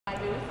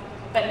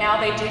But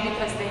now they do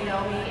because they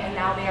know me, and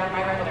now they are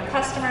my regular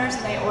customers,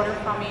 and they order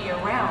from me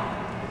year-round.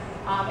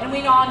 And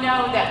we all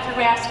know that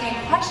through asking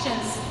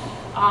questions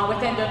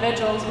with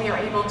individuals, we are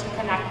able to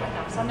connect with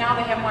them. So now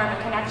they have more of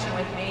a connection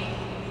with me.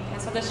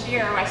 And so this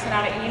year, I sent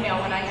out an email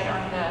when I had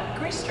earned the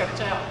grease trip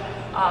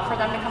for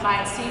them to come by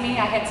and see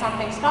me. I had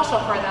something special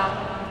for them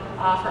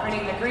for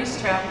earning the grease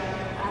trip.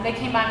 They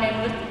came by my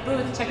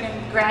booth to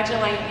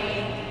congratulate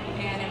me,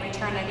 and in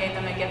return I gave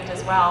them a gift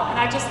as well. And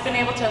I've just been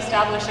able to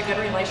establish a good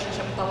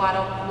relationship with a lot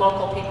of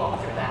local people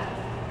through that.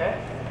 Okay,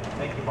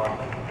 thank you,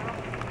 Martha.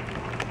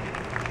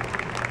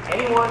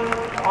 Anyone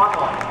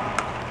online?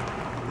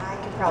 I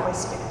could probably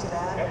speak to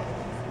that. Okay.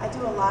 I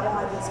do a lot of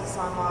my business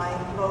online,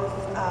 both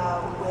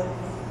with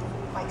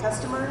my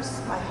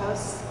customers, my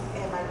hosts,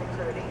 and my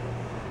recruiting.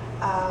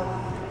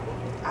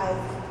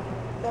 I've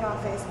been on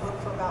Facebook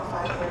for about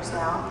 5 years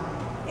now,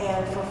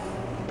 and for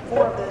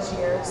 4 of those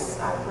years,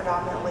 I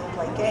predominantly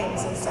played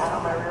games and sat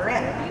on my rear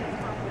end.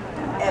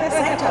 At the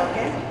same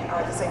token,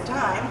 or at the same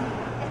time,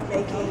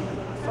 making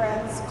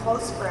friends,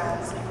 close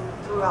friends,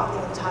 throughout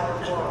the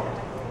entire world.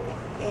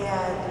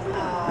 And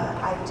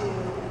I do,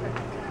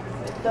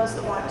 those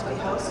that want to be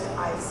hosts,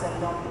 I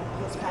send them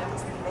host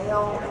packets in the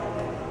mail,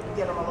 and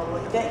get them a little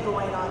event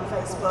going on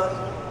Facebook.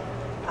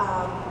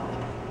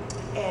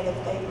 And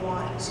if they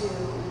want to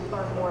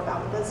learn more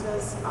about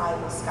business, I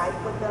will Skype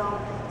with them.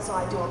 So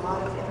I do a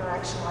lot of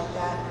interaction like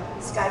that.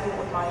 Skyping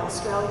with my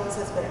Australians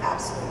has been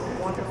absolutely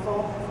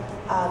wonderful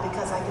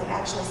because I can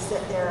actually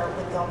sit there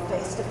with them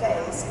face to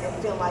face and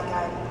feel like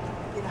I'm,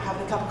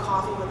 having a cup of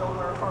coffee with them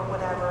or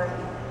whatever,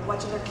 and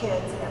watching their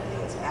kids and everything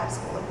is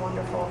absolutely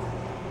wonderful.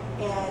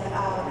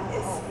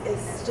 And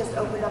it's just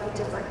opened up a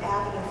different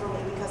avenue for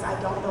me because I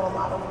don't know a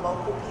lot of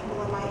local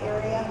people in my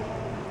area.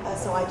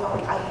 So I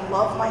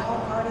love my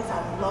home parties.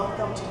 I love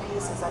them to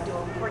pieces. I do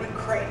a pretty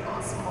great,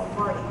 awesome home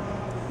party.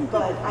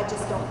 But I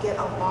just don't get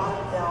a lot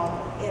of them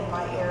in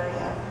my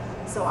area.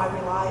 So I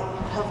rely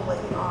heavily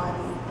on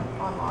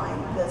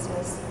online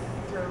business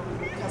through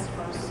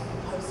customers,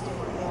 hosting,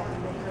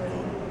 and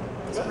recruiting.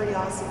 It's pretty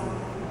awesome.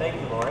 Thank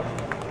you, Lori.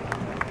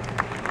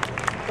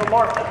 So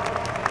Martha,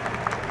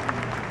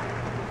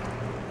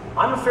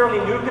 I'm a fairly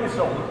new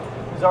consultant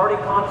who's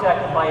already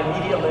contacted my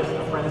immediate list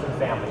of friends and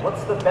family.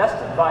 What's the best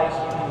advice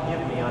you can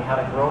give me on how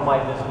to grow my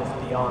business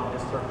beyond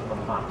this circle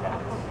of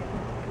contacts?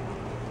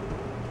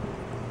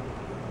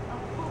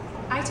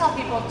 I tell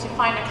people to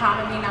find a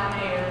common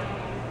denominator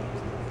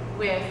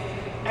with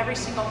every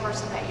single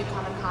person that you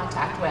come in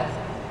contact with.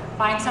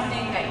 Find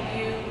something that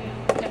you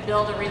can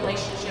build a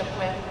relationship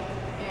with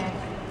and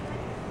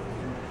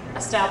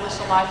establish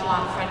a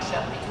lifelong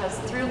friendship, because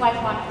through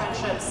lifelong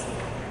friendships,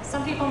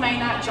 some people may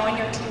not join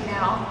your team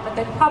now, but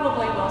they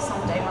probably will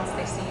someday once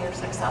they see you're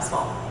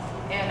successful.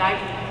 And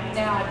I've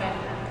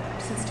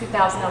been since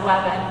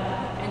 2011,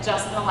 and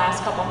just in the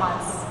last couple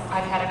months,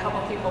 I've had a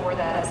couple people where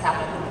that has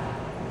happened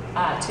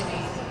to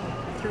me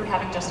through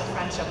having just a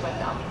friendship with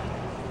them.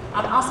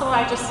 Also,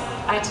 I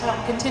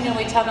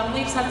continually tell them,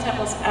 leave scent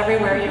samples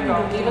everywhere you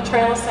go. Leave a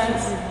trail of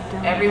scents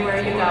everywhere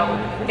you go.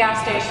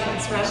 Gas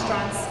stations,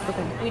 restaurants.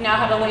 We now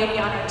have a lady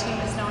on our team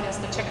that's known as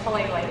the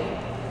Chick-fil-A lady.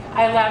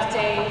 I left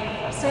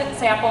a scent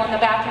sample in the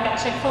bathroom at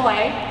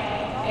Chick-fil-A,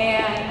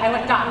 and I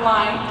went and got in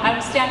line. I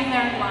was standing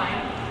there in line,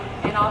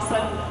 and all of a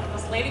sudden,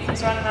 this lady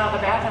comes running out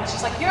of the bathroom, and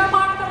she's like, "You're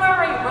Martha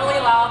Murray," really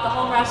loud. The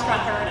whole restaurant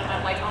heard, and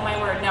I'm like, "Oh my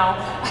word, no."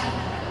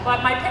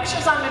 But my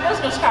picture's on my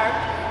business card.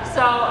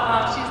 So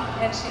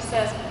she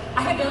says,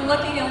 "I have been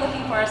looking and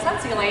looking for a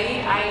Scentsy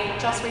lady. I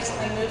just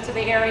recently moved to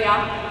the area,"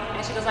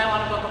 and she goes, "I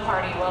want to book a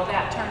party." Well,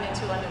 that turned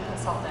into a new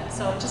consultant.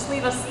 So just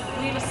leave a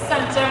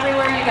scent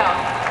everywhere you go.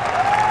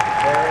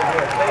 Very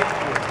good, thank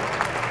you.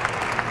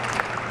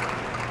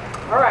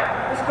 All right,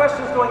 this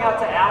question is going out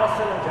to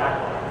Allison and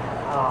Jacqueline.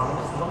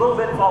 This is a little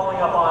bit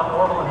following up on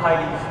Orville and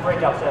Heidi's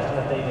breakout session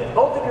that they did.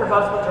 Both of your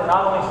husbands are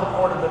not only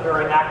supportive but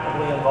very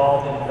actively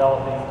involved in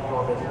developing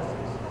your businesses.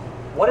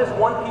 What is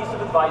one piece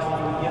of advice that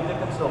you would give to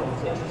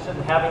consultants interested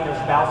in having their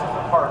spouses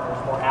or partners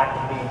more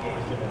actively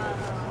engaged in their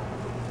business?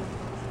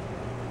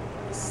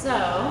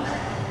 So,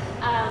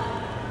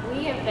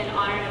 we have been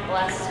honored and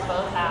blessed to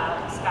both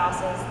have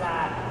spouses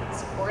that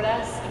support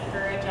us,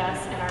 encourage us,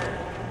 and are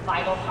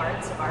vital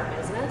parts of our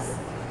business.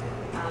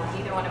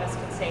 Neither one of us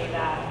can say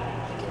that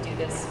we can do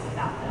this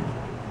without them.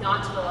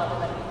 Not to the level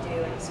that we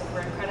do, and so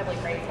we're incredibly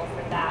grateful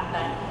for that.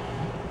 But,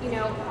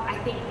 I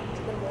think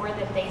the more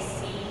that they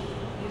see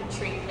you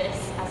treat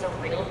this as a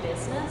real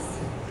business,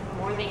 the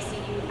more they see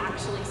you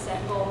actually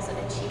set goals and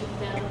achieve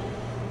them,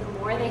 the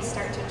more they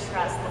start to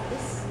trust that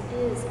this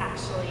is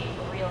actually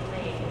a real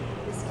thing.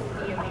 This can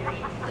be a very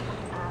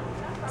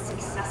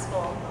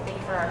successful thing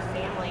for our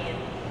family, and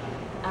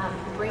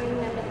bringing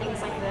them to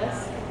things like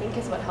this, I think,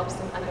 is what helps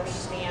them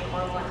understand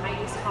Orville and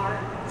Heidi's heart.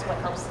 It's what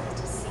helps them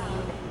to see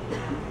the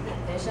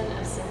vision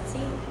of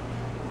Scentsy.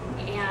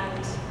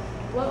 And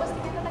what was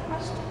the end of the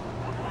question?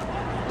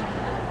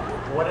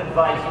 What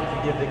advice would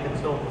you give to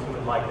consultants who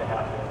would like to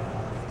have their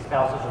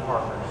spouses or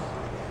partners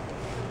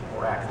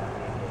more actively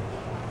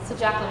engaged? So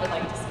Jacqueline would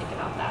like to speak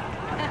about that.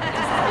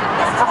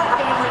 This is what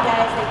family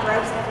does. They grow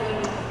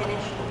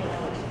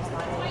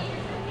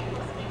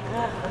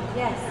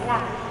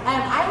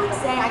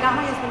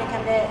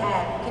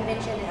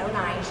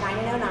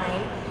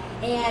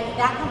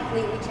that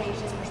completely changed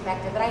his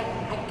perspective. But I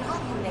got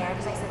him there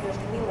because I said there's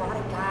going to be a lot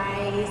of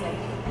guys and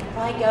you'll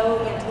probably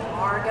go to the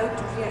bar, go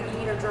to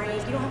eat or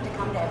drink. You don't have to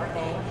come to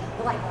everything.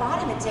 But like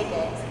bought him a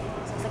ticket.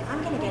 So I was like,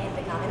 I'm going to get him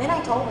to come. And then I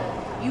told him,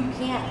 you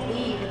can't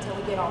leave until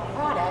we get all the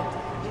product.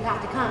 You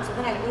have to come. So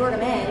then I lured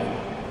him in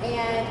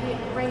and we had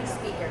great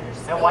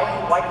speakers. And why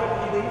couldn't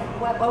he leave?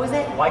 What was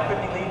it? Why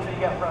couldn't he leave till you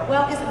got product?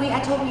 Well, because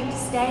I told him you have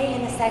to stay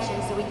in the session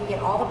so we can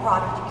get all the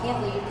product. You can't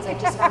leave because I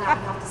just found out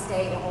you have to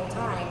stay the whole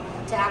time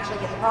to actually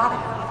get the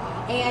product.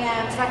 And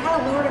so I kind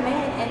of lured him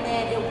in, and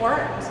then it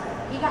worked.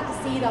 He got to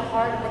see the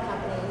heart of the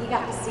company. He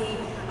got to see,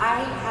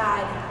 I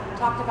had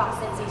talked about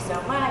Scentsy so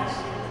much,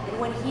 and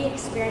when he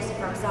experienced it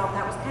for himself,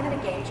 that was kind of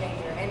a game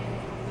changer. And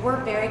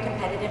we're very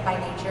competitive by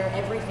nature.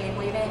 Every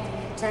family event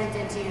turns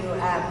into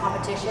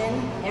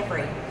competition.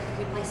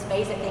 We play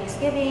spades at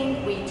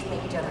Thanksgiving. We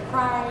make each other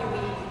cry.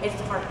 It's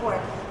hardcore.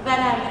 But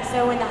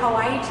so when the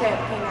Hawaii trip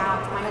came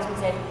out, my husband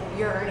said,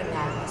 "You're earning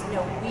that." I said,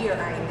 "No, we are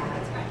earning that."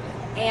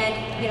 And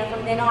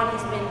from then on,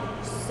 he's been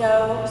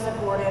so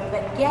supportive.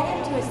 But get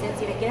him to a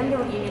Scentsy event, get him to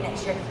a reunion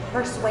next year.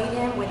 Persuade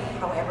him with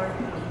however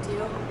you need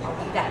to. I'll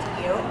leave that to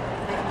you.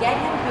 But get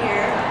him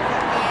here,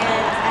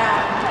 and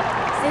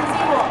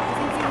Scentsy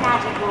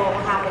magic will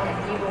happen, and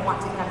he will want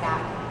to come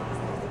back.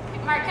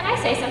 Mark, can I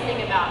say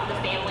something about the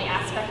family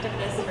aspect of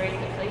this very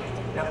quickly?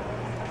 Yep.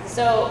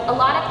 So a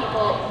lot of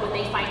people, when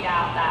they find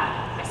out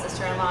that my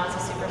sister-in-law is a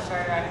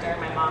superstar director,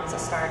 my mom's a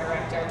star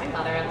director, my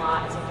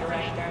mother-in-law is a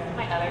director,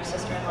 my other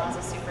sister-in-law is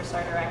a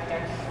superstar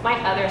director, my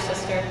other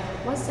sister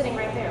was sitting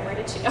right there. Where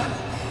did she go?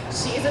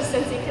 She's a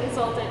Scentsy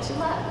consultant. She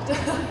left.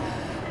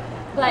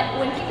 But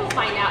when people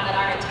find out that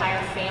our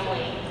entire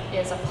family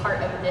is a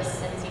part of this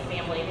Scentsy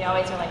family, they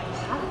always are like,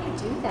 how do you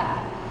do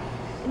that?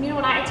 And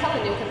when I tell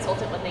a new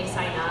consultant when they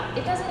sign up,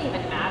 it doesn't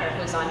even matter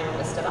who's on your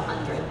list of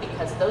 100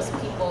 because those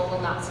people will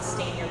not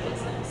sustain your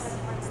business.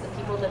 It's the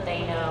people that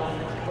they know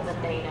and the people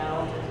that they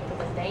know and the people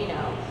that they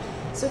know.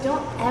 So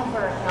don't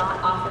ever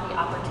not offer the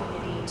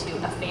opportunity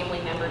to a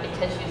family member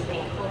because you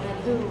think, well then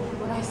who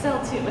would I sell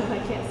to if I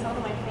can't sell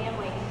to my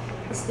family?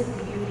 It's the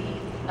beauty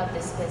of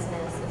this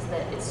business is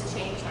that it's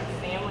changed our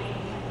family,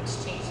 it's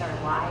changed our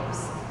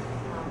lives,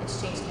 it's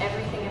changed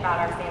everything about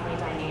our family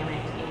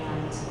dynamic.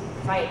 And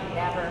if I had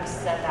never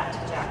said that to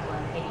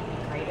Jacqueline, hey, you'd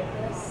be great at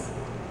this,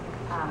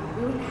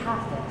 we wouldn't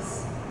have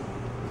this.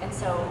 And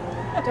so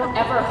don't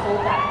ever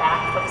hold that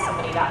back from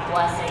somebody, that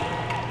blessing.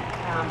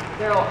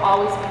 There will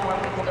always be more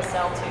people to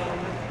sell to.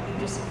 You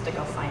just have to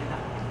go find them.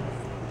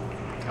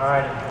 All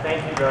right, thank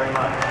you very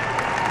much.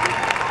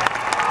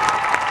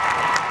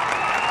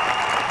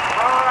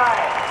 All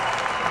right,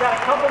 we've got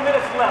a couple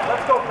minutes left.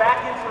 Let's go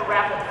back into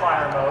rapid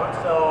fire mode.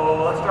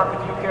 So let's start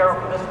with you, Carol,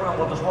 for this one, and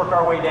we'll just work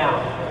our way down.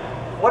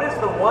 What is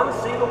the one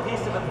single piece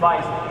of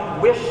advice that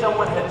you wish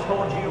someone had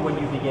told you when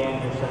you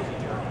began your Scentsy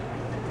journey?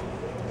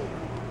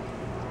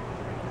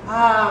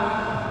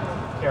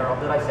 Carol,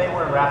 did I say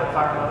we're in rapid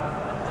fire mode?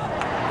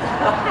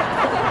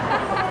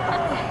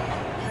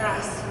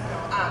 Yes.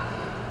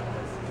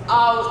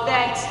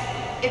 That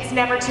it's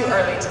never too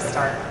early to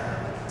start.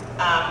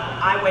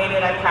 I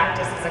waited, I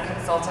practiced as a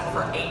consultant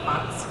for 8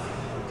 months.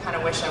 Kind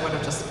of wish I would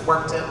have just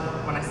worked it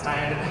when I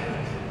started.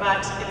 But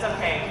it's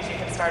okay, because you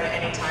can start at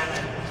any time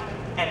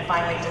and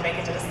finally to make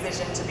a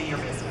decision to be your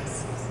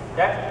business.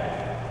 Okay.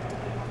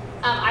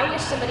 I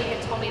wish somebody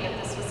had told me that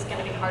this was going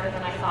to be harder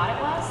than I thought it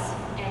was,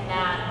 and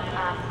that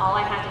all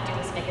I had to do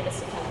was make a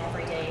decision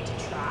every day to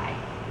try.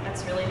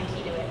 That's really the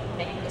key to it.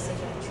 Make the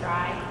decision to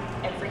try.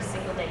 Every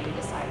single day you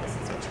decide this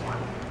is what you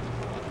want.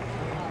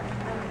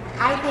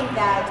 I think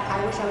that I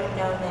wish I would have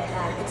known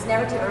that it's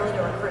never too early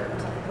to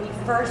recruit. When you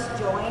first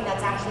join,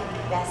 that's actually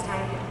the best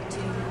time to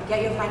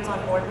get your friends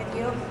on board with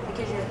you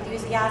because your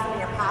enthusiasm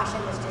and your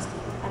passion is just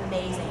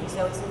amazing.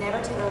 So it's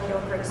never too early to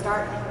recruit.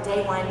 Start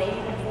day one, maybe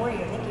even before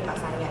you're thinking about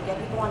signing up. Get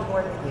people on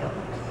board with you.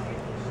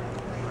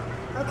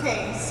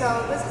 Okay, so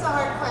this is a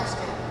hard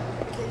question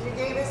because you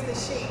gave us the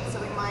sheet,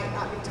 so we might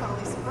not be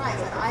totally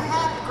surprised. And I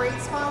had a great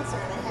sponsor,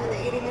 and I had the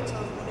A.D.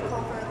 Mitchell and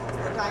Nicole Ferguson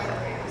for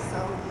diagrams. So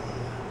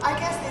I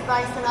guess the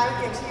advice that I would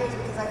give to you is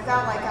because I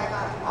felt like I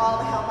got all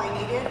the help I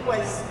needed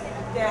was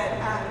that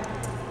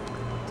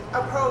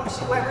approach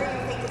whoever you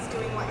think is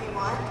doing what you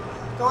want.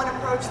 Go and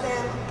approach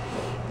them,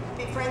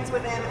 be friends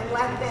with them, and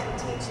let them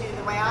teach you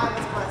the way I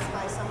was blessed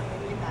by so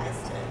many of you guys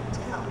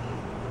to help me.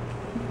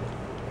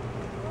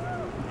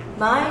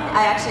 Mine,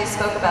 I actually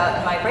spoke about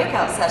in my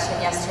breakout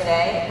session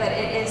yesterday, but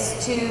it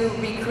is to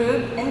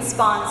recruit and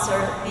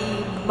sponsor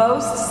the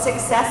most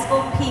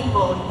successful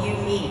people you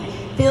meet.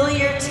 Fill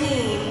your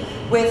team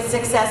with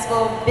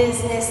successful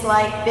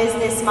business-like,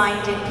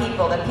 business-minded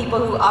people, the people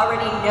who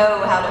already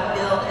know how to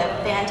build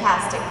a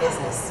fantastic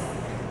business.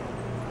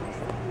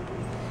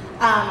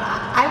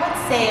 I would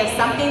say if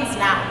something's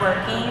not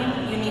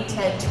working, you need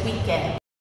to tweak it.